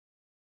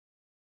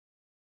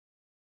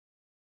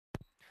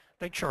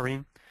Thanks,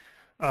 Shireen.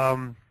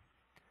 Um,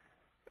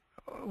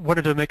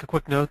 Wanted to make a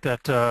quick note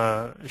that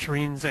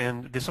Shireen's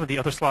and some of the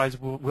other slides,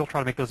 we'll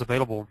try to make those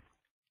available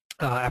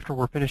after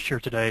we're finished here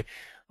today.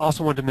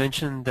 Also wanted to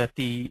mention that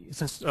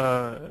since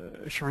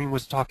Shireen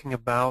was talking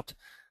about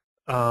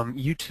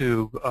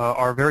YouTube,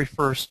 our very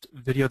first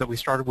video that we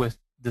started with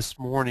this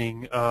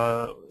morning,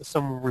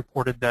 someone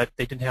reported that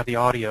they didn't have the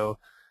audio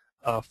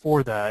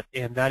for that,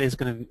 and that is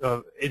going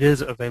to it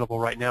is available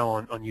right now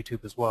on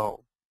YouTube as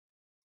well.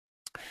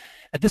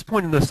 At this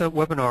point in the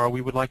webinar,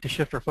 we would like to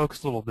shift our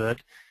focus a little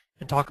bit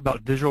and talk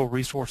about visual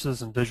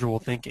resources and visual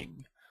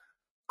thinking.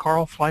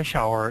 Carl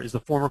Fleischhauer is the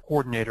former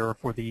coordinator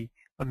for the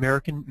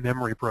American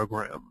Memory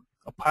Program,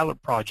 a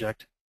pilot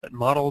project that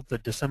modeled the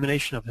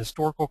dissemination of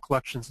historical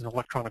collections in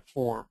electronic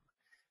form.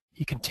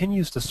 He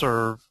continues to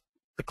serve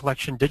the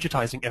collection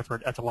digitizing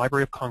effort at the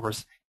Library of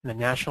Congress in the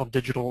National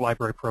Digital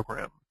Library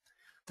Program.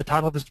 The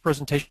title of this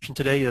presentation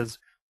today is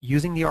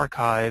Using the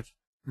Archive,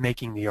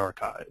 Making the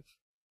Archive.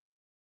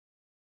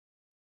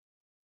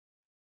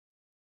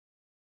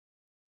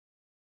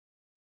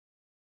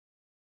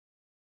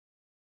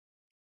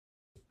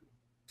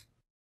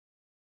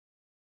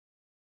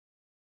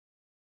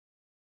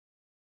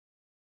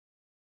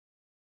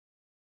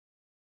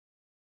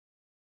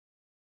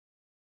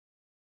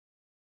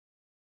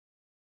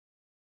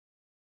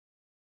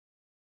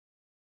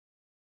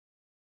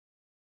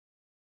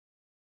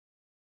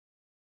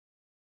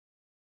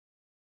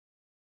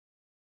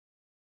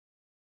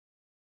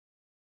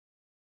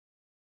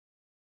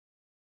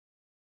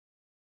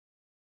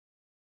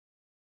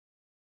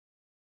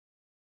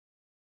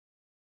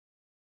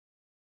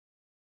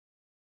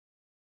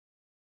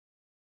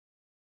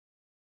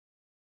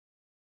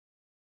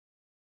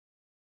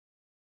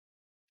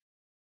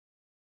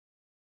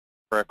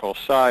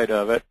 Side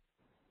of it.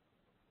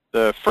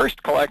 The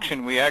first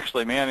collection we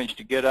actually managed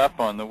to get up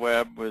on the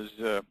web was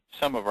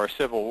some of our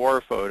Civil War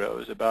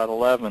photos, about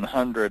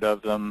 1,100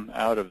 of them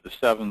out of the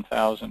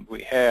 7,000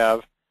 we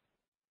have.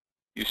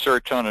 You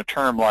search on a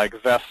term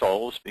like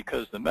vessels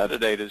because the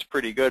metadata is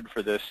pretty good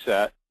for this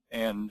set,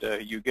 and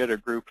you get a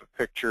group of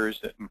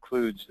pictures that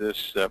includes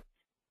this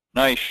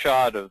nice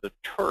shot of the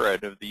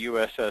turret of the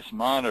USS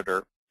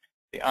Monitor,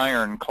 the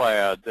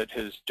ironclad that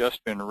has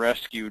just been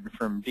rescued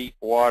from deep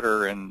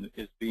water and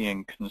is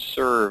being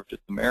conserved at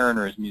the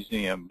Mariners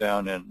Museum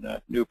down in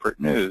Newport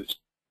News.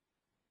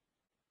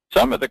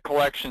 Some of the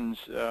collections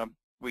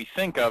we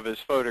think of as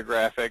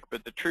photographic,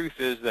 but the truth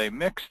is they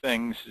mix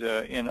things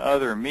in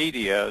other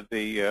media.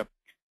 The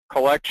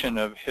collection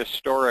of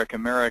Historic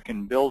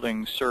American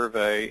Building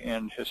Survey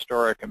and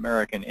Historic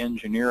American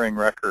Engineering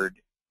Record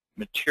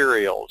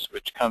materials,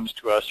 which comes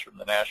to us from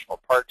the National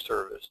Park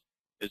Service,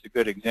 is a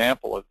good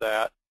example of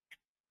that.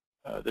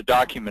 The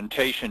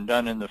documentation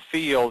done in the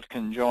field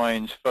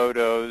conjoins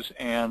photos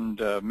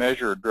and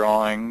measure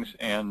drawings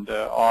and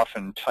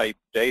often typed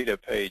data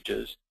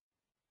pages.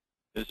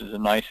 This is a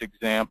nice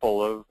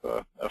example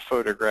of a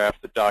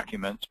photograph that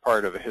documents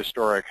part of a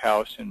historic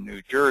house in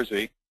New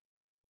Jersey.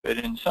 But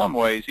in some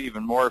ways,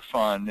 even more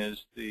fun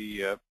is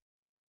the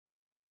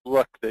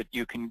look that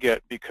you can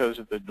get because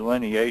of the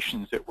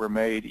delineations that were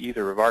made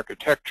either of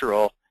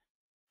architectural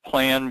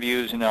plan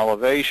views and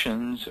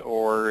elevations,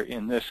 or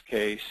in this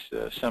case,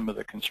 some of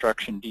the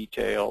construction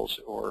details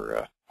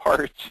or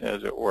parts,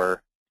 as it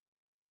were.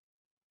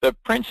 The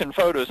Prints and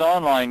Photos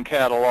online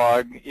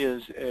catalog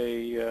is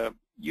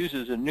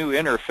uses a new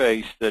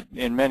interface that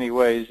in many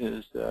ways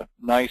is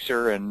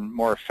nicer and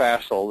more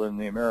facile than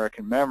the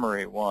American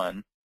Memory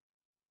one.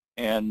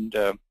 And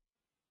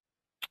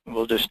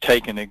we'll just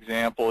take an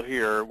example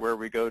here where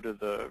we go to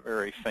the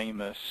very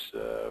famous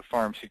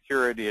Farm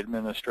Security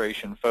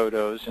Administration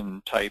photos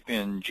and type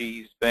in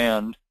G's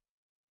Bend.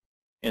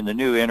 In the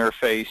new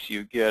interface,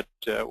 you get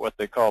what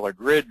they call a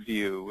grid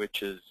view,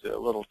 which is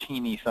little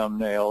teeny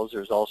thumbnails.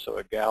 There's also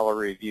a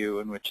gallery view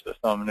in which the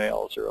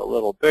thumbnails are a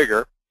little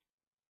bigger.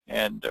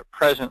 And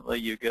presently,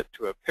 you get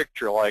to a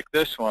picture like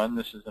this one.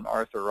 This is an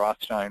Arthur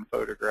Rothstein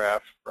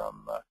photograph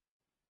from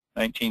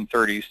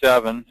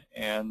 1937,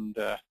 and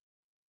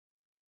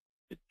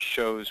it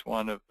shows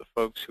one of the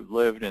folks who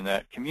lived in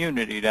that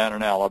community down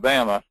in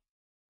Alabama.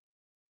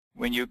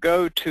 When you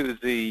go to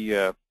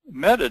the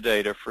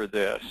metadata for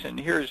this, and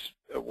here's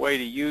a way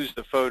to use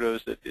the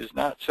photos that is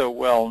not so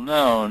well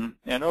known,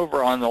 and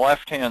over on the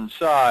left-hand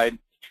side,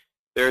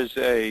 there's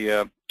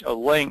a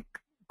link,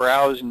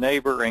 Browse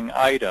Neighboring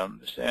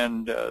Items,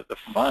 and the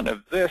fun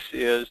of this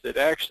is that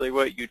actually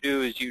what you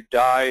do is you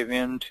dive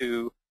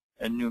into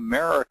a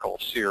numerical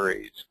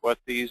series. What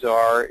these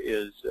are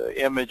is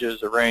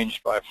images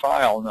arranged by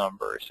file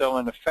number. So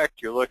in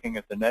effect, you're looking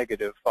at the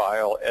negative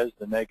file as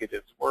the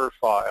negatives were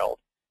filed.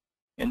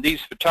 And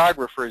these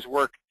photographers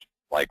worked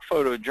like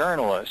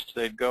photojournalists.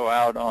 They'd go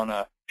out on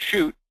a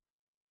shoot.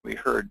 We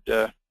heard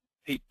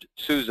Pete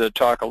Souza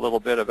talk a little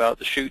bit about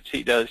the shoots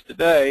he does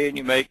today, and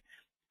you make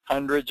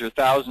hundreds or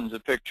thousands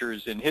of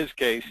pictures, in his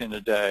case, in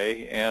a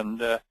day.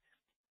 And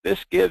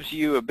this gives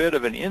you a bit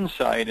of an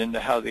insight into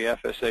how the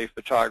FSA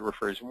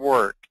photographers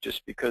work,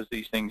 just because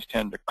these things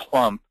tend to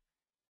clump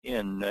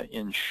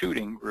in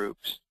shooting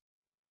groups.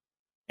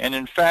 And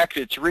in fact,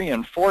 it's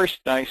reinforced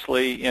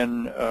nicely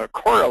in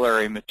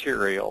corollary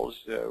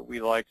materials.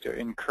 We like to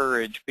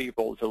encourage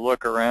people to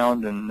look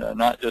around and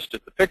not just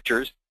at the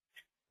pictures.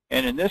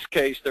 And in this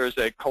case, there's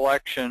a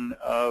collection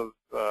of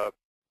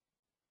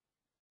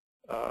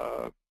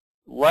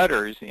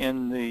letters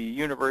in the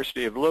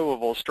University of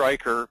Louisville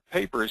Stryker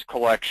Papers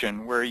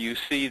collection, where you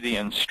see the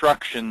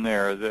instruction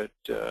there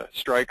that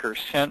Stryker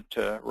sent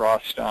to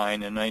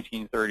Rothstein in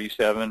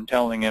 1937,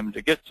 telling him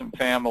to get some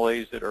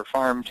families that are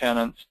farm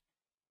tenants,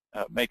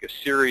 make a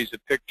series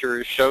of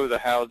pictures, show the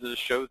houses,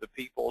 show the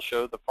people,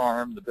 show the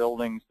farm, the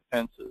buildings, the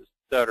fences,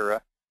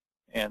 etc.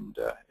 And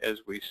as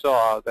we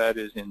saw, that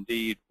is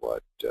indeed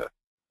what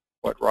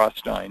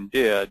Rothstein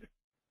did.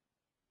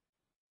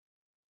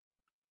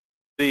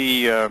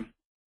 The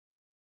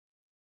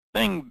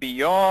thing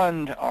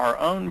beyond our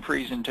own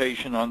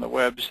presentation on the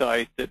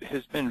website that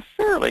has been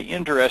fairly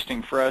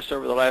interesting for us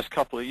over the last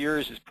couple of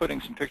years is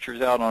putting some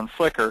pictures out on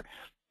Flickr.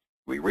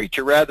 We reach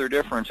a rather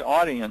different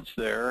audience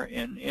there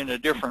in a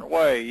different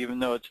way, even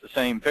though it's the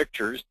same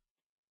pictures.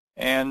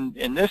 And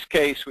in this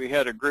case, we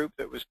had a group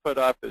that was put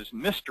up as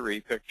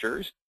mystery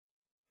pictures.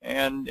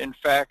 And in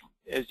fact,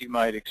 as you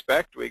might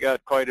expect, we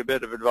got quite a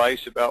bit of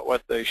advice about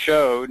what they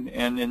showed.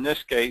 And in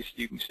this case,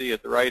 you can see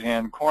at the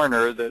right-hand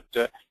corner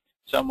that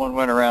someone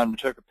went around and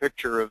took a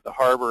picture of the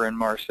harbor in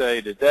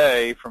Marseille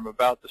today from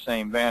about the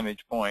same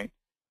vantage point.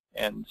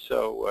 And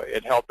so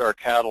it helped our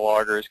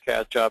catalogers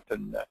catch up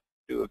and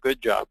do a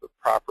good job of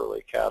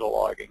properly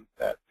cataloging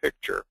that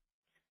picture.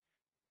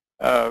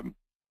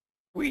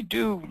 We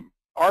do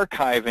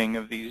archiving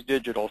of these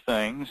digital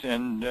things,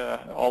 and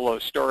although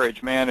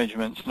storage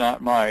management's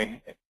not my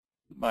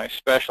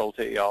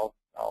specialty, I'll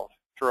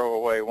throw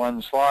away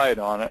one slide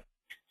on it.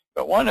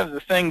 But one of the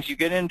things you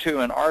get into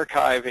in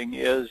archiving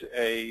is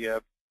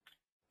a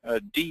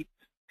deep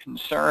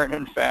concern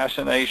and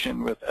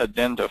fascination with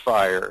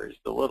identifiers,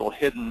 the little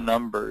hidden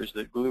numbers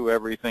that glue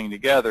everything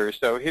together.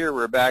 So here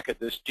we're back at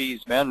this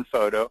G's Men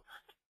photo,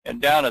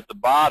 and down at the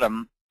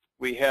bottom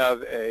we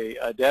have a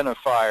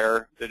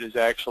identifier that is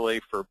actually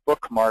for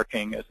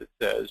bookmarking, as it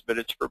says, but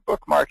it's for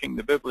bookmarking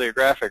the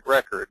bibliographic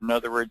record. In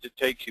other words, it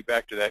takes you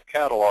back to that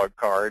catalog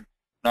card,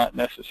 not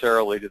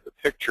necessarily to the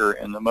picture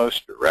in the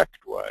most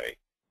direct way.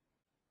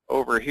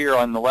 Over here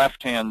on the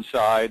left-hand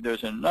side,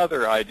 there's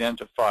another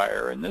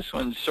identifier, and this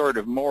one's sort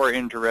of more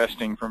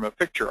interesting from a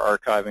picture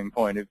archiving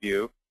point of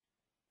view.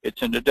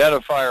 It's an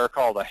identifier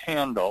called a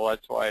handle.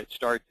 That's why it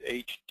starts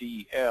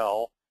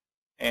HDL,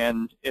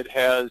 and it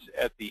has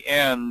at the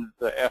end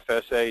the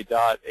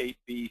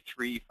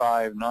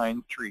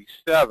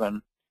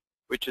FSA.8B35937,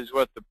 which is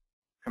what the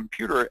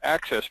computer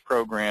access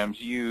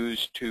programs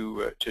use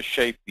to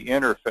shape the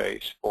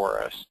interface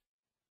for us.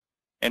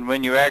 And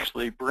when you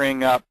actually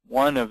bring up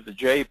one of the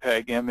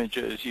JPEG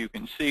images, you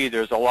can see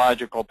there's a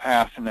logical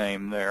path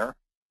name there.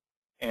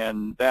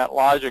 And that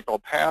logical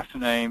path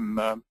name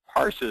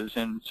parses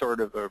in sort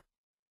of an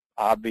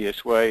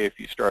obvious way if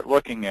you start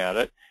looking at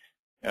it.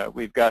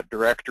 We've got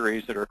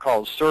directories that are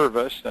called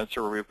service. That's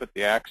where we put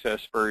the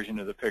access version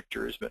of the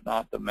pictures, but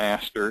not the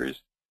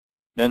masters.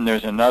 Then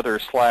there's another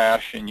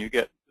slash, and you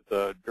get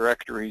the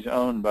directories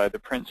owned by the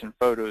Prints and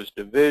Photos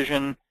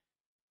division,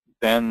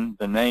 then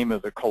the name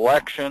of the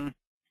collection,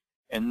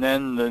 and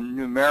then the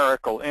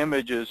numerical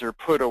images are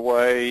put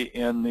away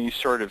in these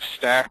sort of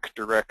stack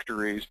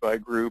directories by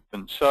group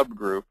and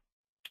subgroup.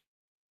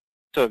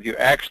 So if you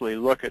actually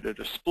look at a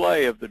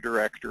display of the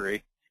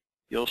directory,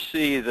 you'll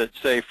see that,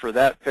 say, for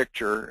that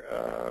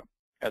picture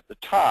at the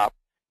top,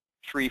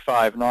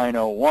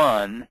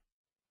 35901,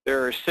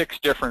 there are 6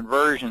 different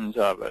versions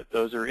of it.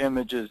 Those are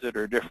images that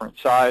are different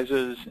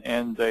sizes,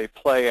 and they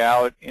play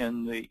out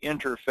in the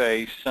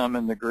interface, some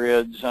in the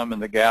grid, some in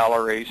the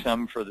gallery,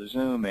 some for the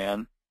zoom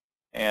in.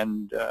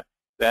 And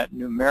that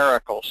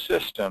numerical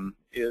system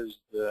is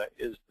the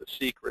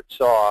secret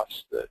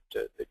sauce that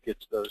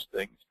gets those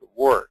things to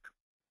work.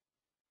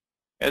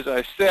 As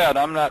I said,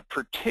 I'm not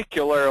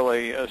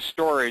particularly a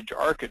storage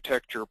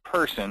architecture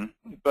person,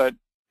 but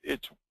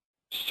it's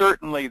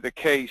certainly the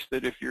case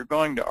that if you're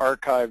going to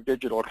archive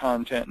digital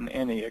content in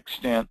any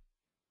extent,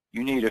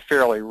 you need a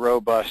fairly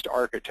robust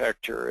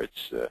architecture.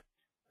 It's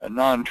a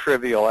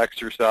non-trivial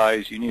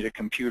exercise. You need a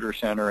computer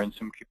center and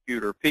some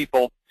computer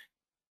people.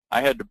 I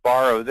had to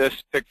borrow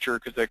this picture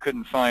because I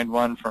couldn't find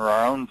one for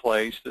our own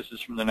place. This is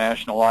from the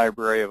National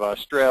Library of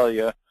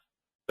Australia.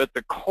 But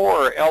the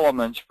core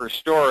elements for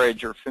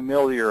storage are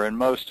familiar in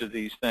most of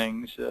these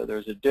things.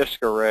 There's a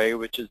disk array,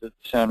 which is at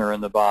the center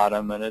and the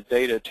bottom, and a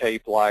data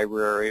tape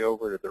library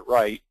over to the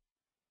right,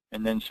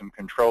 and then some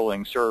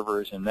controlling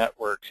servers and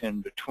networks in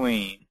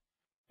between.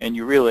 And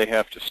you really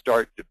have to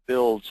start to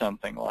build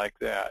something like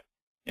that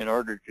in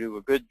order to do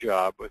a good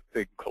job with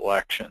big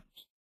collections.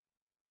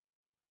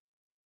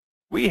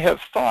 We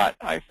have thought,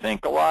 I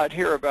think, a lot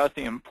here about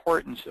the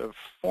importance of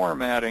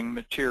formatting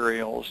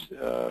materials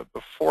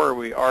before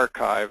we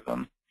archive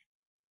them.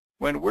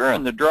 When we're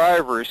in the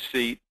driver's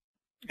seat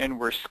and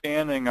we're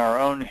scanning our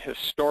own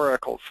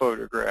historical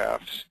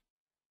photographs,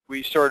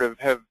 we sort of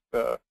have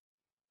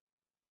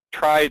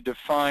tried to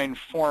find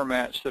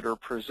formats that are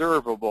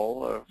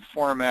preservable.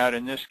 Format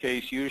in this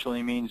case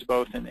usually means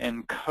both an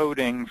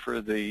encoding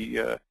for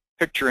the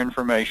picture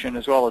information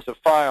as well as a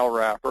file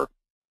wrapper.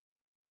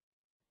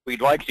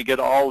 We'd like to get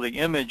all the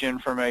image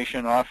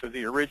information off of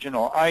the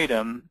original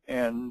item,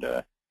 and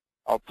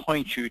I'll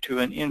point you to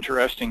an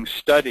interesting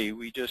study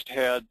we just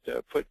had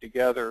put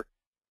together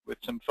with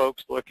some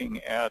folks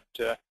looking at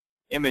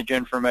image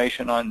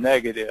information on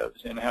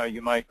negatives and how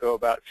you might go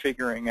about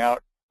figuring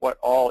out what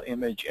all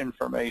image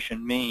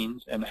information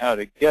means and how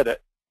to get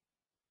it.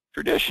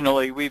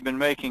 Traditionally, we've been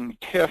making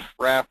TIFF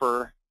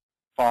wrapper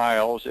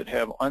files that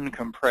have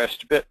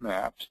uncompressed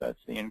bitmaps.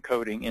 That's the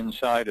encoding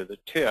inside of the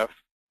TIFF.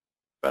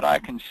 But I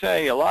can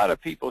say a lot of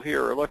people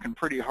here are looking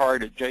pretty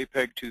hard at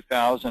JPEG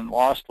 2000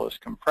 lossless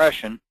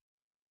compression,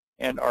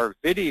 and our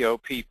video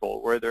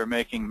people, where they're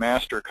making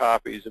master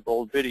copies of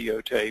old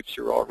videotapes,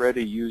 are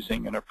already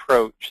using an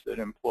approach that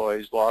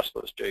employs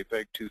lossless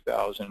JPEG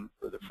 2000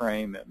 for the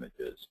frame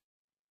images.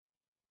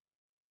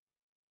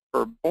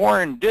 For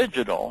Born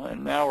Digital,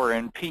 and now we're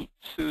in Pete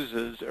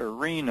Souza's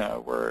arena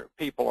where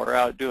people are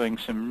out doing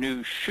some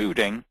new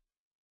shooting,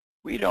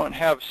 we don't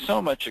have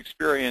so much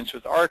experience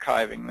with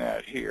archiving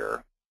that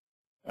here.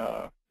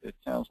 It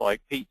sounds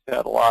like Pete's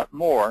had a lot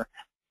more.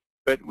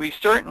 But we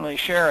certainly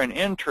share an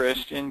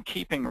interest in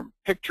keeping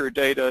picture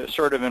data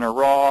sort of in a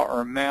raw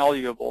or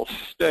malleable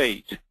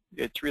state.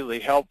 It's really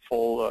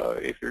helpful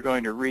if you're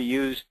going to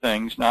reuse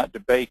things not to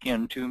bake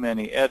in too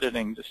many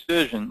editing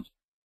decisions.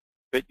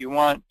 But you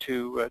want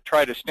to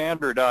try to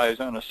standardize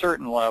on a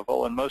certain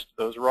level, and most of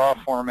those raw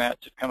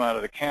formats that come out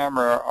of the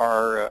camera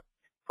are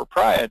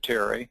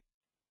proprietary.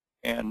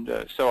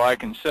 And so I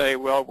can say,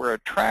 well, we're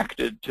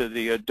attracted to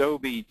the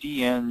Adobe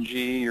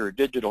DNG or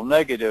digital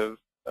negative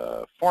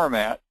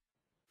format,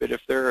 but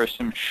if there are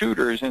some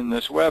shooters in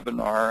this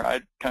webinar,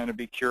 I'd kind of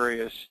be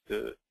curious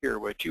to hear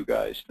what you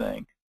guys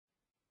think.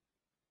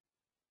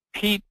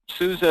 Pete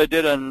Souza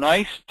did a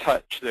nice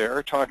touch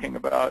there talking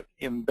about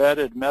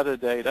embedded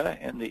metadata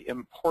and the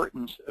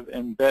importance of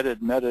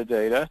embedded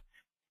metadata.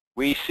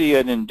 We see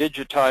it in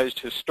digitized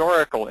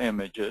historical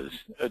images.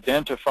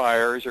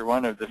 Identifiers are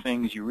one of the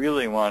things you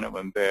really want to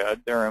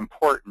embed. They're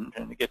important,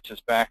 and it gets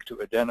us back to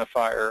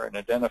identifier and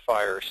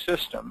identifier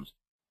systems.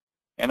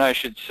 And I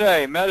should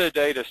say,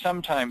 metadata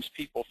sometimes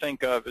people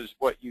think of as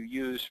what you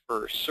use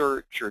for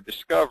search or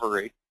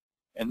discovery,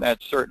 and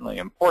that's certainly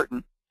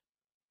important.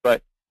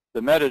 But the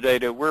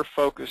metadata we're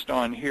focused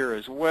on here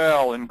as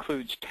well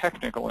includes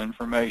technical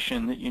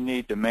information that you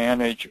need to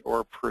manage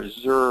or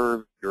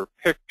preserve your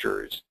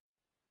pictures.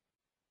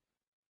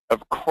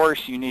 Of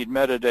course, you need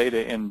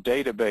metadata in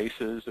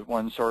databases of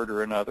one sort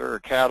or another, or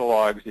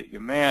catalogs that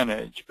you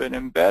manage, but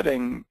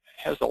embedding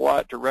has a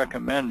lot to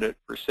recommend it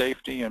for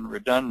safety and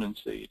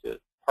redundancy, to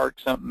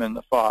park something in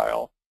the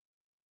file.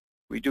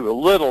 We do a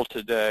little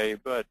today,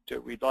 but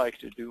we'd like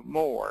to do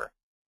more.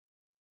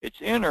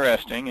 It's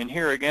interesting, and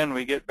here again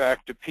we get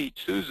back to Pete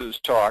Souza's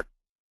talk.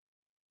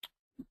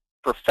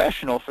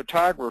 Professional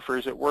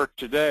photographers at work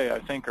today, I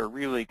think, are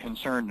really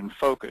concerned and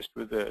focused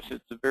with this.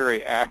 It's a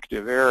very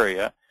active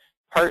area.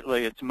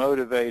 Partly it's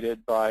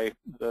motivated by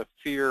the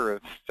fear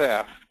of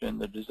theft and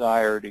the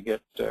desire to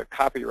get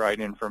copyright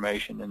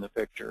information in the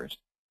pictures,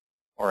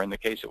 or in the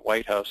case of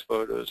White House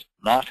photos,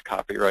 not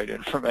copyright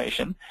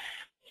information.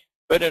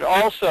 But it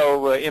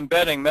also,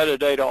 embedding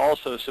metadata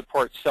also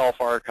supports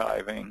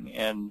self-archiving,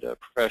 and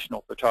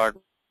professional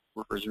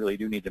photographers really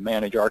do need to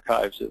manage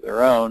archives of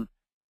their own,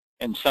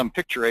 and some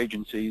picture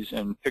agencies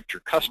and picture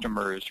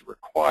customers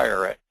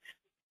require it.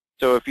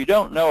 So if you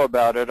don't know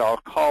about it, I'll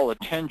call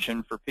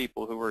attention for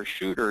people who are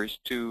shooters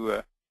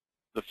to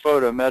the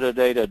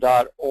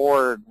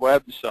photometadata.org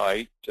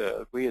website.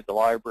 We at the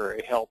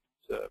library helped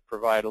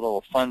provide a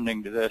little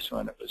funding to this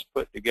when it was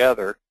put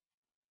together.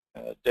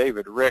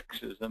 David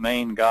Ricks is the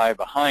main guy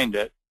behind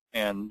it,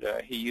 and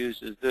he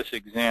uses this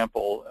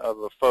example of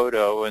a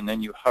photo, and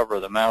then you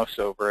hover the mouse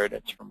over it.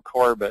 It's from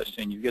Corbis,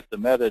 and you get the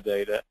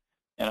metadata,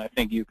 and I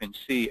think you can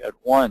see at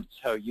once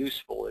how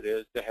useful it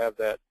is to have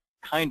that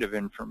kind of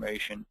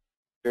information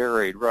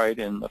buried right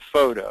in the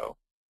photo.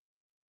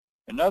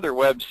 Another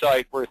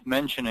website worth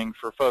mentioning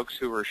for folks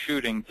who are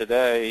shooting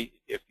today,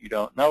 if you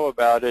don't know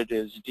about it,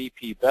 is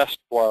DP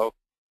BestFlow.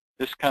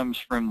 This comes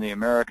from the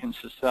American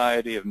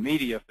Society of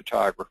Media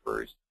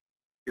Photographers.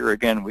 Here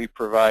again, we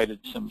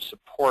provided some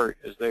support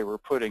as they were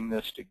putting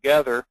this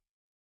together.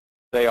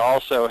 They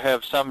also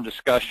have some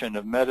discussion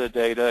of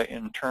metadata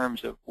in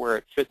terms of where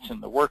it fits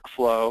in the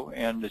workflow,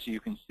 and as you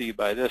can see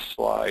by this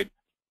slide,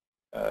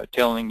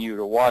 telling you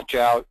to watch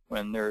out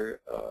when there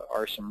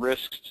are some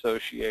risks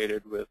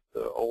associated with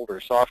older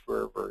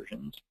software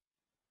versions.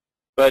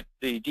 But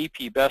the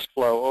DP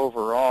BestFlow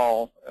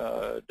overall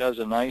does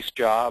a nice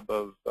job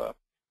of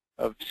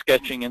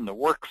sketching in the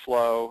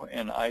workflow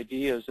and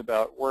ideas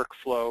about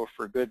workflow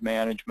for good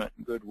management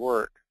and good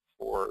work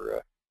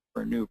for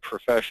new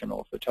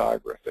professional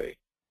photography.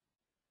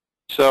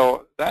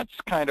 So that's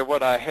kind of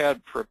what I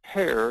had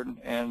prepared,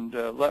 and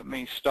let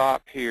me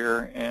stop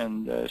here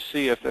and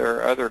see if there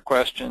are other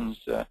questions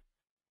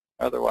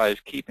Otherwise,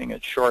 keeping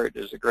it short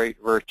is a great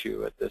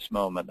virtue at this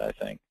moment, I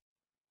think.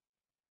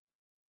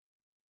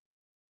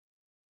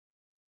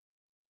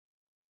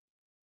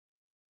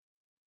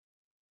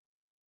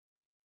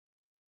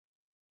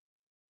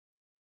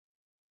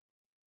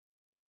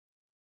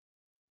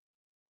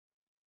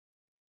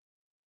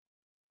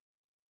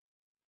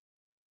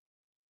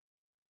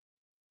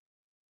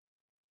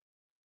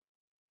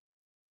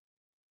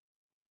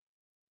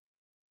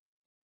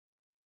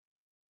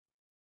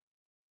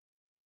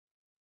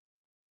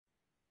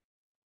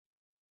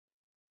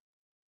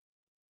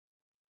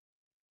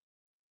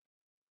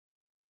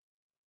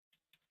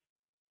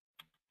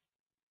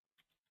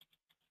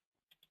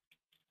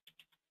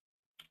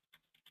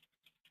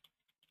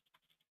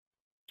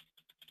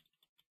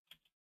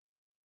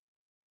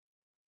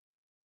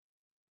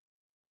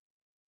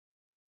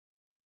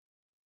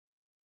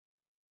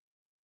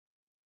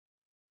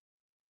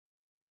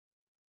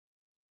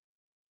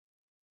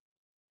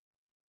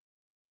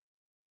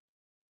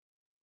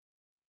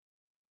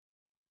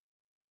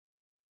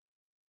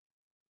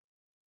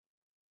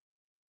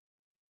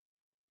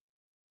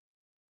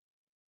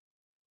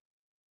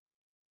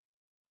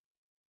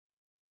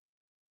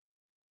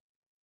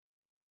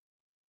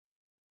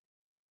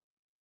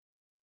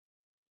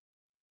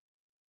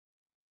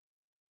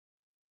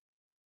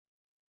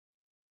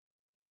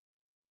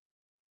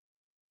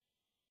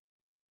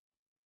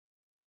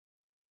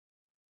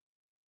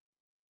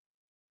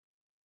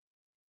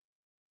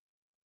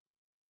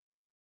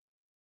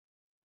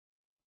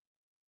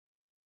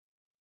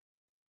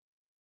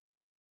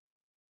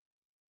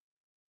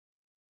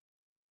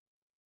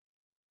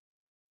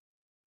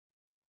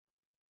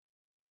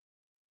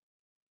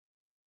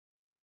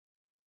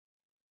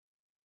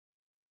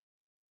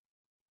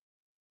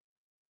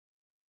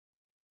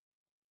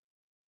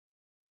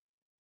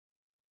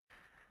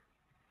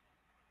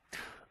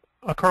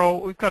 Carl,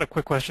 we've got a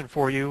quick question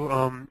for you.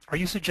 Are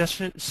you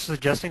suggesting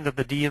that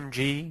the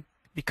DMG,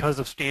 because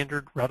of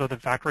standard rather than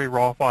factory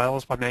raw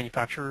files by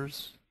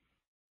manufacturers?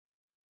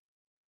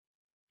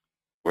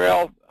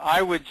 Well,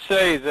 I would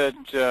say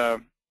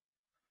that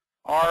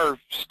our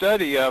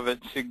study of it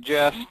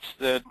suggests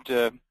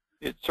that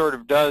it sort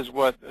of does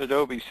what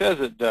Adobe says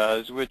it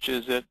does, which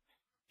is it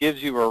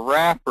gives you a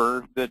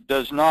wrapper that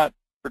does not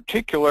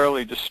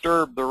particularly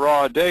disturb the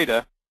raw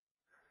data.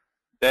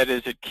 That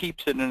is, it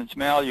keeps it in its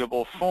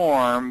malleable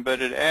form,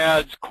 but it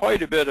adds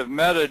quite a bit of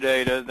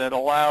metadata that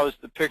allows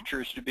the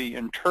pictures to be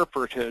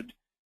interpreted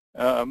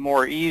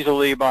more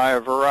easily by a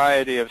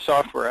variety of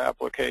software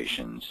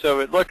applications.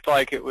 So it looked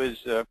like it was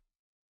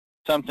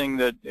something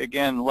that,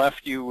 again,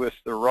 left you with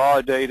the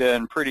raw data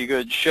in pretty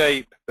good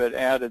shape, but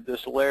added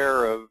this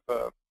layer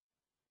of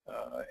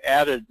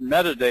added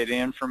metadata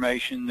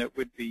information that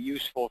would be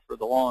useful for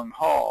the long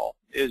haul.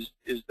 Is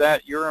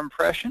that your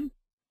impression?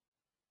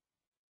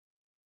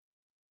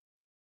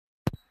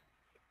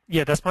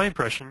 Yeah, that's my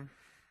impression.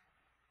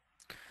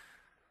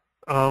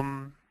 Let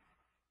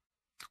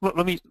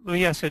me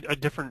ask a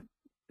different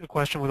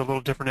question with a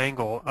little different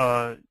angle.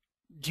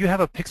 Do you have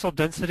a pixel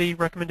density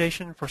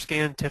recommendation for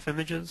scanned TIFF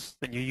images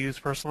that you use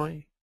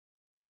personally?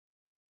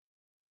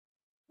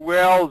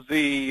 Well,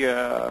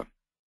 the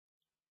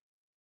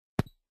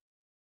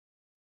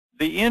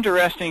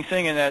interesting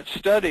thing in that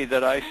study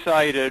that I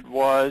cited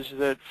was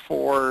that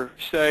for,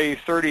 say,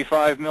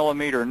 35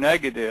 millimeter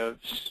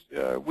negatives,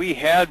 we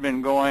had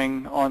been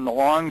going on the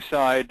long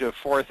side to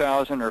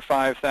 4,000 or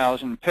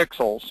 5,000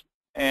 pixels,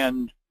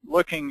 and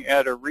looking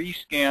at a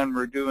rescan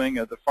we're doing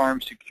of the Farm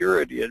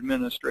Security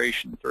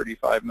Administration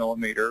 35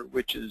 millimeter,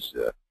 which is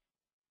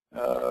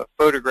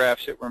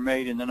photographs that were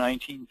made in the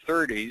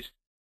 1930s.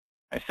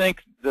 I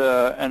think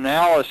the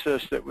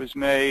analysis that was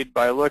made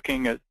by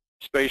looking at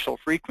spatial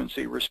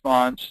frequency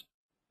response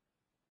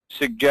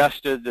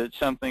suggested that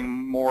something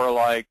more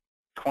like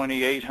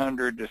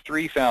 2,800 to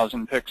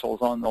 3,000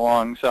 pixels on the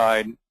long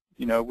side,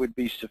 would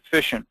be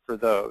sufficient for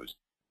those.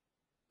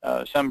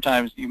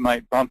 Sometimes you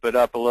might bump it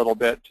up a little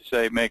bit to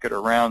say make it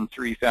around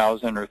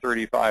 3,000 or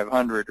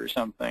 3,500 or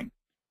something.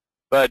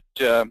 But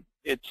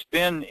it's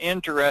been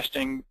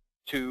interesting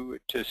to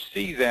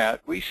see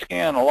that. We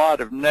scan a lot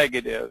of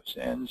negatives,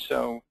 and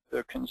so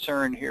the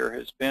concern here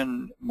has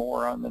been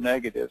more on the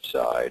negative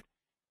side.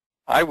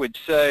 I would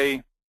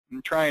say,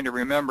 I'm trying to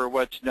remember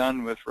what's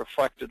done with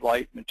reflected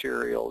light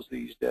materials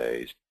these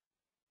days.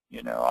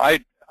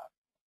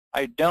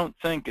 I don't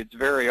think it's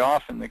very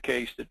often the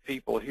case that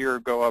people here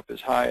go up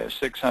as high as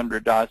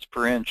 600 dots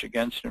per inch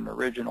against an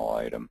original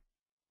item.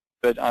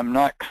 But I'm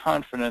not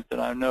confident that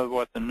I know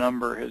what the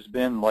number has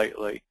been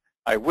lately.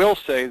 I will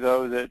say,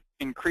 though, that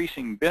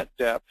increasing bit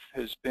depth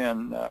has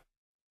been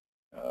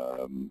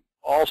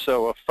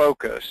also a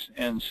focus.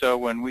 And so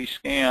when we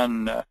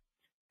scan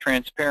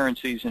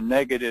transparencies and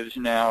negatives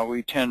now,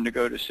 we tend to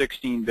go to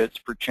 16 bits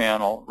per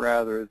channel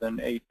rather than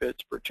 8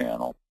 bits per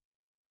channel.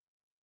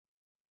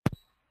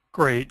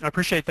 Great. I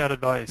appreciate that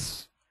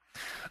advice.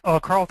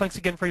 Carl, thanks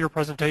again for your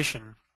presentation.